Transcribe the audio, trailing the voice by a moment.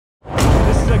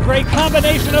great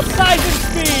combination of size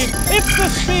and speed. It's the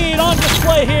speed on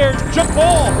display here. Jump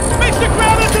ball. Makes the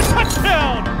grab at the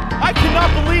touchdown. I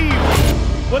cannot believe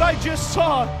what I just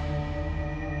saw.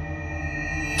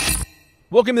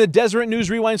 Welcome to the Deseret News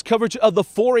Rewind's coverage of the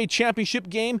 4A championship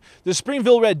game, the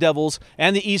Springville Red Devils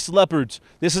and the East Leopards.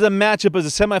 This is a matchup as a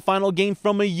semifinal game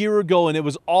from a year ago, and it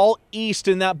was all East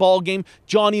in that ball game.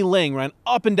 Johnny Lang ran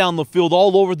up and down the field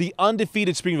all over the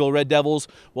undefeated Springville Red Devils,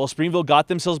 while Springville got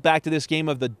themselves back to this game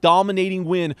of the dominating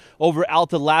win over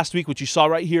Alta last week, which you saw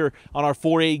right here on our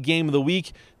 4A game of the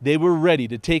week. They were ready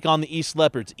to take on the East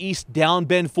Leopards. East down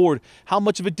Ben Ford. How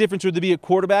much of a difference would there be at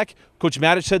quarterback? Coach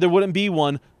Matic said there wouldn't be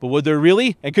one, but would there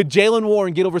really? And could Jalen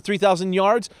Warren get over 3,000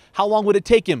 yards? How long would it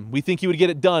take him? We think he would get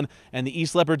it done. And the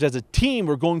East Leopards as a team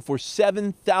were going for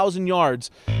 7,000 yards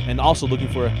and also looking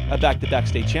for a back-to-back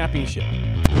state championship.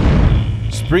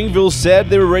 Springville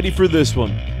said they were ready for this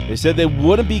one. They said they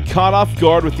wouldn't be caught off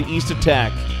guard with the East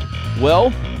attack.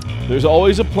 Well, there's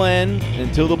always a plan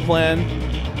until the plan,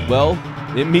 well,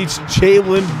 it meets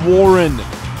Jalen Warren.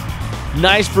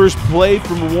 Nice first play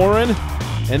from Warren.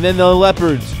 And then the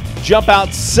Leopards jump out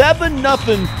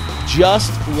 7-0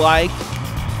 just like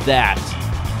that.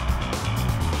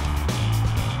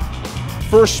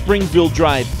 First Springville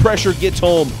drive. Pressure gets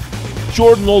home.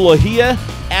 Jordan Olahia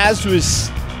adds to his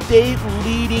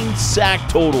state-leading sack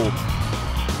total.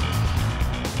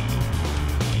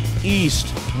 East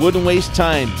wouldn't waste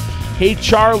time. Hey,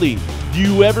 Charlie, do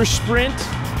you ever sprint?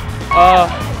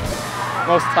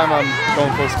 Most of the time I'm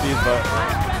going full speed, but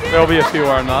there'll be a few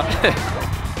where I'm not.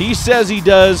 He says he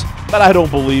does, but I don't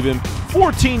believe him.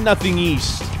 14-0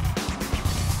 East.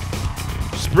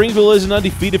 Springville isn't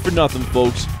undefeated for nothing,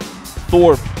 folks.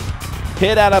 Thorpe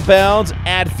hit out of bounds,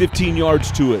 add 15 yards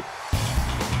to it.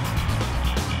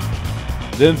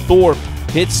 Then Thorpe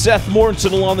hits Seth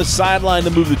Mortensen along the sideline to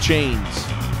move the chains.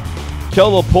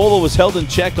 Kelapolo was held in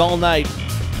check all night,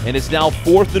 and it's now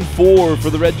 4th and 4 for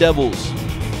the Red Devils.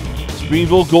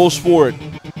 Springville goes for it.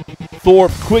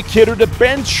 Thorpe, quick hitter to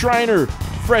Ben Schreiner.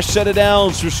 Fresh set of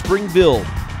downs for Springville.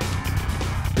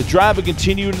 The drive will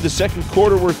continue into the second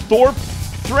quarter where Thorpe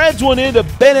threads one into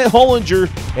Bennett Hollinger,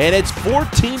 and it's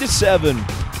 14-7.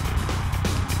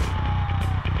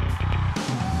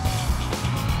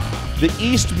 The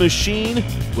East machine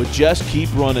would just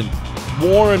keep running.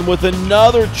 Warren with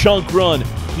another chunk run.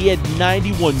 He had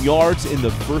 91 yards in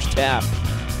the first half.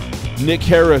 Nick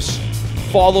Harris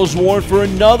follows Warren for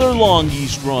another long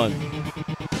East run.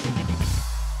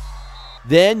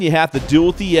 Then you have to deal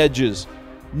with the edges.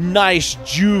 Nice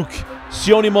juke.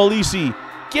 Sione Malisi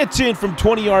gets in from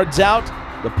 20 yards out.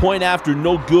 The point after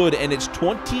no good, and it's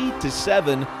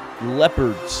 20-7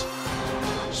 Leopards.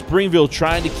 Springville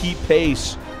trying to keep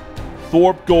pace.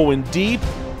 Thorpe going deep,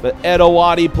 but Ed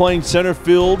Owati playing center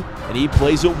field, and he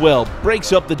plays it well.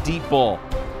 Breaks up the deep ball.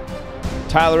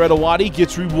 Tyler Edowati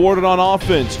gets rewarded on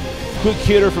offense. Quick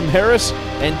hitter from Harris,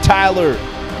 and Tyler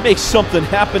makes something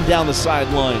happen down the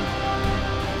sideline.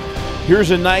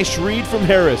 Here's a nice read from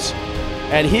Harris,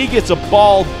 and he gets a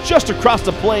ball just across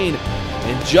the plane,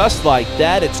 and just like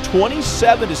that, it's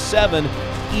 27-7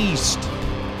 East.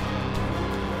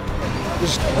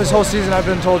 This whole season I've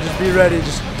been told just be ready,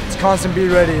 it's constant be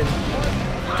ready. And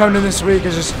coming in this week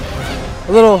is just I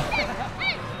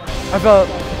felt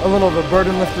a little of a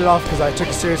burden lifted off because I took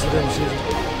it seriously during the season.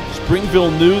 Springville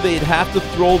knew they'd have to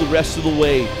throw the rest of the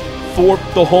way. Thorpe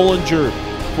to Hollinger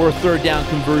for a third down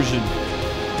conversion.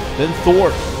 Then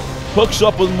Thorpe hooks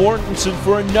up with Mortensen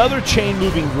for another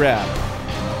chain-moving grab.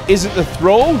 Is it the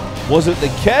throw? Was it the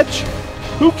catch?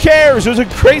 Who cares? It was a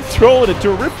great throw and a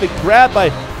terrific grab by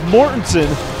Mortensen.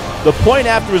 The point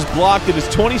after is blocked. It is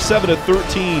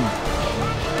 27-13.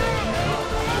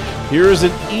 Here is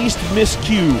an East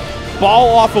miscue. Ball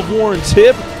off of Warren's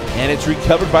hip, and it's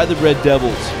recovered by the Red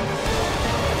Devils.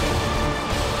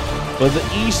 But the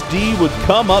East D would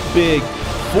come up big.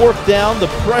 Fourth down, the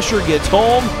pressure gets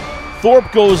home.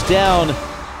 Thorpe goes down,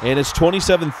 and it's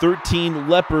 27-13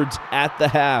 Leopards at the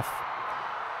half.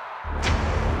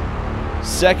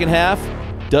 Second half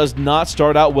does not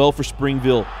start out well for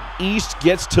Springville. East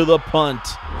gets to the punt.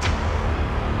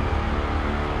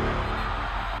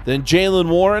 Then Jalen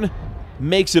Warren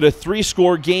makes it a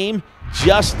 3-score game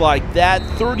just like that,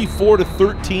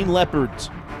 34-13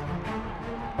 Leopards.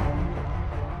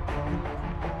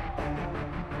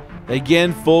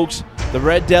 Again, folks, the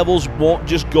Red Devils won't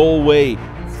just go away.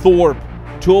 Thorpe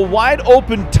to a wide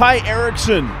open Ty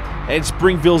Erickson, and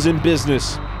Springville's in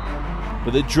business.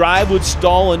 But the drive would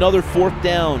stall another fourth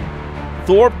down.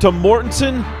 Thorpe to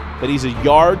Mortensen, but he's a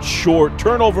yard short.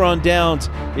 Turnover on downs.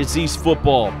 It's East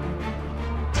football.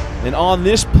 And on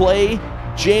this play,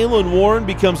 Jalen Warren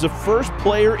becomes the first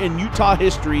player in Utah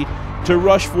history to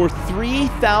rush for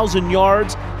 3,000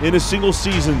 yards in a single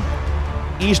season.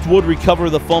 East would recover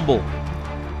the fumble.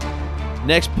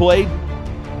 Next play,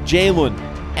 Jalen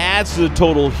adds to the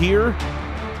total here,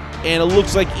 and it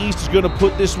looks like East is going to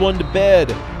put this one to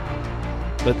bed.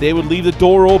 But they would leave the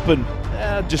door open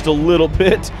just a little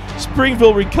bit.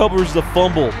 Springville recovers the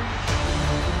fumble.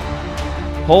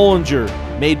 Hollinger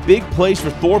made big plays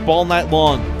for Thorpe all night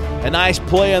long. A nice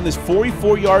play on this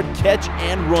 44-yard catch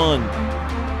and run.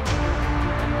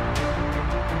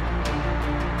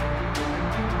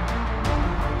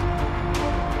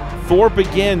 Thorpe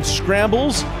again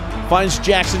scrambles, finds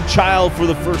Jackson Child for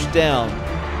the first down.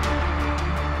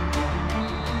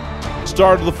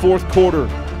 Start of the fourth quarter.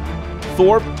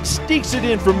 Thorpe sneaks it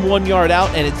in from 1 yard out,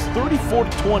 and it's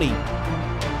 34-20.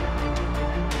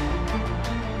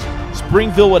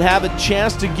 Springville would have a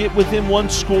chance to get within one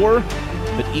score,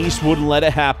 but East wouldn't let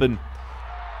it happen.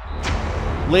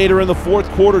 Later in the fourth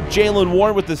quarter, Jalen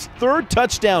Warren with his third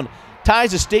touchdown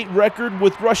ties a state record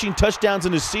with rushing touchdowns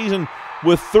in his season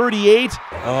with 38. To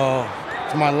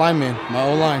my linemen, my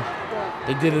O-line.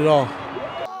 They did it all.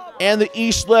 And the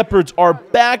East Leopards are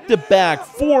back-to-back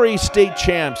 4A state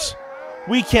champs.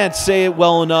 We can't say it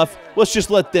well enough. Let's just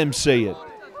let them say it.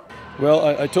 Well,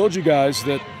 I told you guys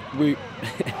that you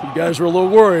guys were a little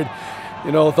worried.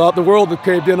 You know, thought the world had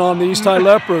caved in on the East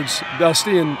Leopards,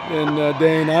 Dusty and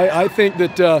Dane. I think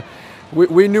that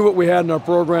we knew what we had in our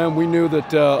program. We knew that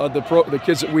the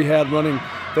kids that we had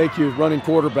running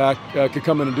quarterback could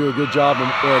come in and do a good job.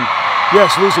 And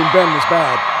yes, losing Ben was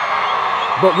bad,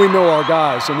 but we know our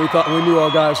guys, and we knew our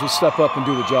guys would step up and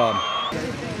do the job.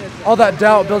 All that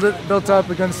doubt built up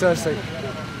against us, like,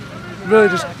 really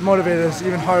just motivated us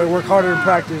even harder, work harder in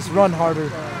practice, run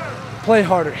harder, play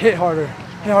harder, hit harder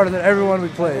than everyone we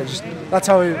play. That's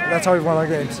how we won our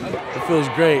games. It feels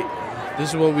great.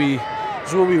 This is what we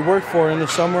work for in the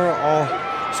summer. All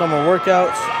summer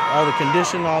workouts, all the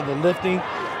conditioning, all the lifting.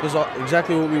 This is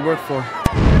exactly what we work for.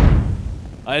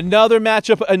 Another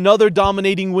matchup, another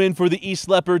dominating win for the East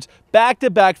Leopards.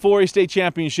 Back-to-back 4A state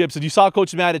championships. And you saw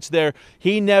Coach Matich there.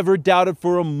 He never doubted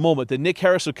for a moment that Nick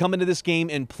Harris would come into this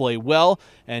game and play well,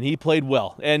 and he played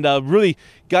well. And really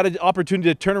got an opportunity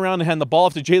to turn around and hand the ball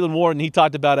off to Jalen Warren, and he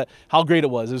talked about it, how great it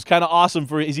was. It was kind of awesome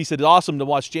as he said, awesome to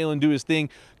watch Jalen do his thing.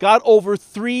 Got over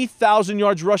 3,000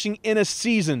 yards rushing in a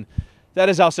season. That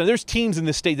is outstanding. There's teams in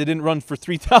this state that didn't run for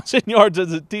 3,000 yards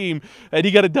as a team, and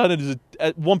he got it done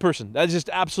as one person. That is just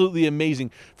absolutely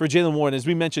amazing for Jalen Warren. As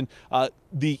we mentioned,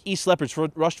 the East Leopards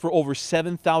rushed for over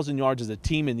 7,000 yards as a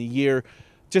team in the year.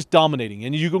 Just dominating.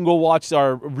 And you can go watch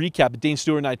our recap. Dane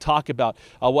Stewart and I talk about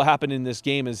what happened in this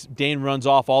game as Dane runs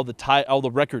off all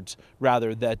the records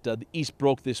that the East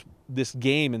broke this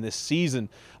game and this season.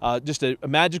 Just a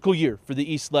magical year for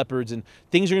the East Leopards, and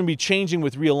things are going to be changing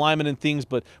with realignment and things,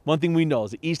 but one thing we know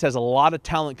is the East has a lot of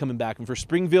talent coming back. And for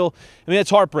Springville, I mean,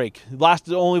 it's heartbreak.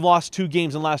 Only lost 2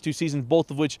 games in the last 2 seasons,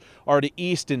 both of which are to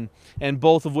East, and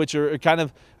both of which are kind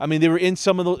of, I mean, they were in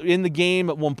the game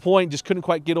at one point, just couldn't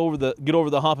quite get over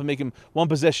the hump and make them one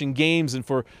possession games. And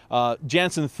for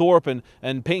Jansen Thorpe and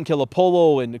Peyton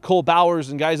Kilapolo and Nicole Bowers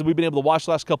and guys that we've been able to watch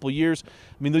the last couple of years,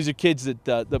 I mean, these are kids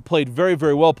that played very,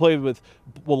 very well, played with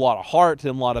a lot of heart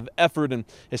and a lot of effort, and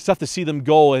it's tough to see them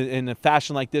go in a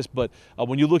fashion like this. But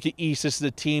when you look at East, this is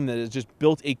a team that has just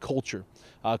built a culture.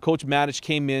 Coach Matich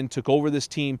came in, took over this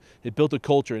team, it built a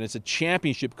culture, and it's a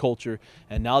championship culture,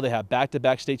 and now they have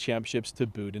back-to-back state championships to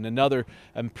boot. And another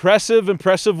impressive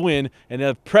win and an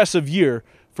impressive year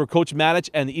for Coach Matich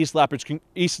and the East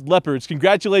Leopards.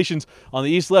 Congratulations on the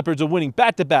East Leopards of winning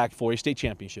back-to-back 4A state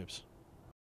championships.